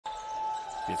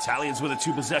The Italians with a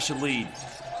 2-possession lead.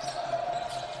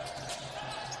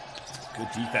 Good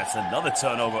defense, another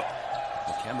turnover.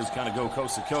 Kemba's going to go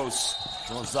coast to coast.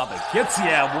 Goes up and gets the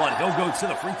and one. He'll go to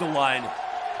the free throw line.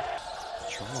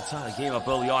 Trying to tie the game up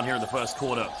early on here in the first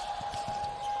quarter.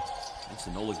 Makes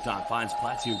a no-look dunk, finds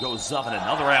Platiu, goes up and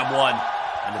another and one.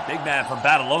 And the big man from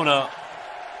Badalona.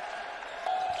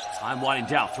 Time winding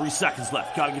down, 3 seconds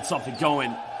left. Got to get something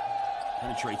going.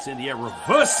 Penetrates in the air,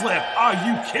 reverse slip. Are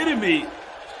you kidding me?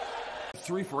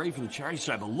 3 for 8 from the charity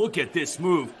stripe, but look at this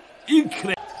move.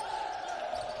 Incredible.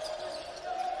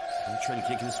 Trying to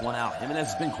kick this one out. Jimenez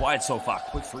has been quiet so far.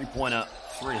 Quick three-pointer.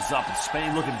 3 is up. And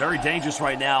Spain looking very dangerous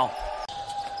right now.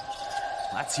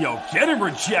 Lazio getting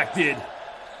rejected.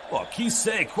 Well, chi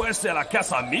se questa è la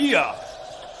casa mia?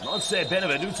 Non se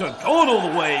benvenuto going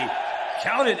all the way.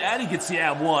 Count it, and he gets the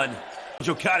and one.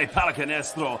 Giocare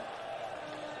pallacanestro.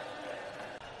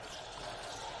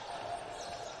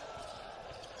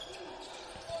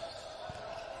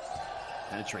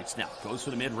 Penetrates now. Goes for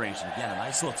the mid-range. And again, a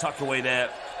nice little tuck away there.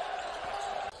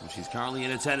 She's currently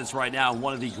in attendance right now.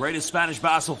 One of the greatest Spanish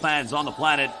basketball fans on the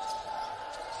planet.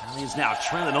 Italians now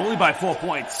trailing only by 4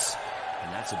 points.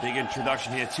 And that's a big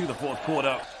introduction here to the fourth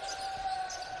quarter.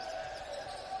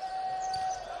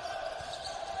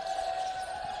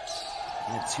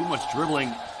 Yeah, too much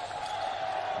dribbling.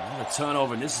 Another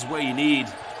turnover, and this is where you need.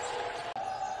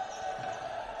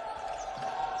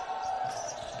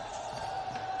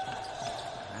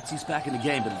 He's back in the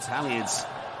game, but Italians,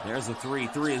 there's a 3.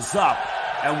 3 is up.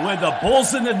 And when the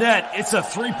ball's in the net, it's a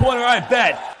 3-pointer, I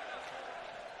bet.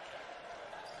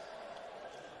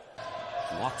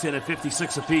 Walked in at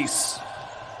 56 apiece.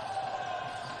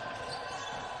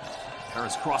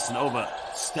 Harris crossing over.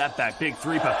 Step back, big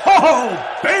 3. But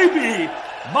oh, baby!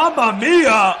 Mamma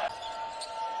mia!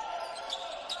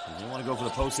 They want to go for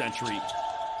the post entry.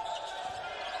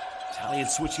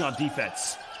 Italians switching on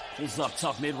defense. Pulls up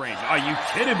tough mid-range. Are you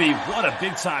kidding me? What a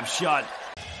big-time shot.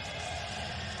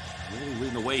 Really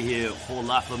leading the way here for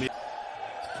La Familia.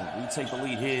 We take the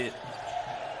lead here.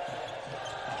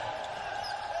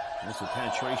 There's a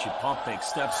penetration, pump fake,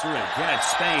 steps through it again.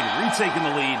 Spain retaking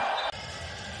the lead.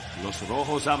 Los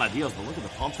Rojos Amadillos, but look at the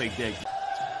pump fake there.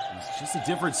 It's just a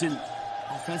difference in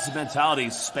offensive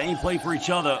mentalities. Spain play for each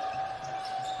other.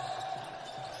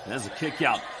 There's a kick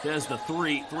out. There's the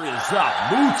 3. 3 is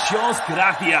up. Muchos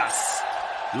gracias.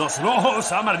 Los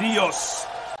Rojos Amadillos.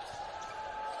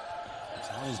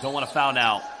 Italians don't want to foul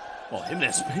now. Well,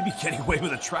 Jimenez maybe getting away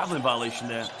with a traveling violation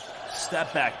there.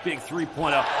 Step back, big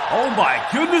 3-pointer. Oh my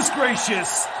goodness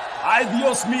gracious. Ay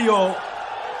Dios mío.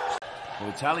 The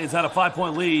Italians had a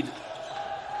 5-point lead.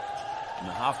 And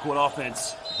the half-court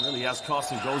offense really has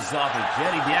cost him. Goes up and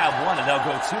getting the and one, and they'll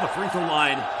go to the free throw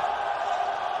line.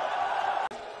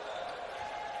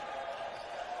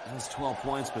 That's 12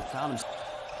 points, but found him.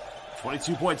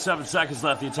 22.7 seconds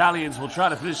left. The Italians will try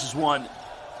to finish this one.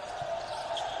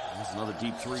 There's another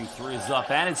deep 3. 3 is up,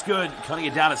 and it's good. Cutting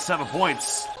it down to 7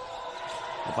 points.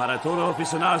 Para todos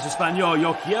aficionados español,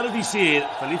 yo quiero decir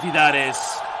felicidades.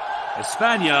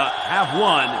 España have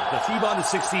won the FIBA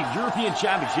U16 European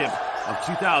Championship of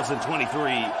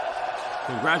 2023.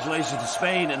 Congratulations to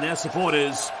Spain and their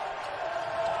supporters.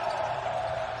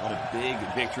 What a big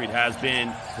victory it has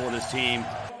been for this team.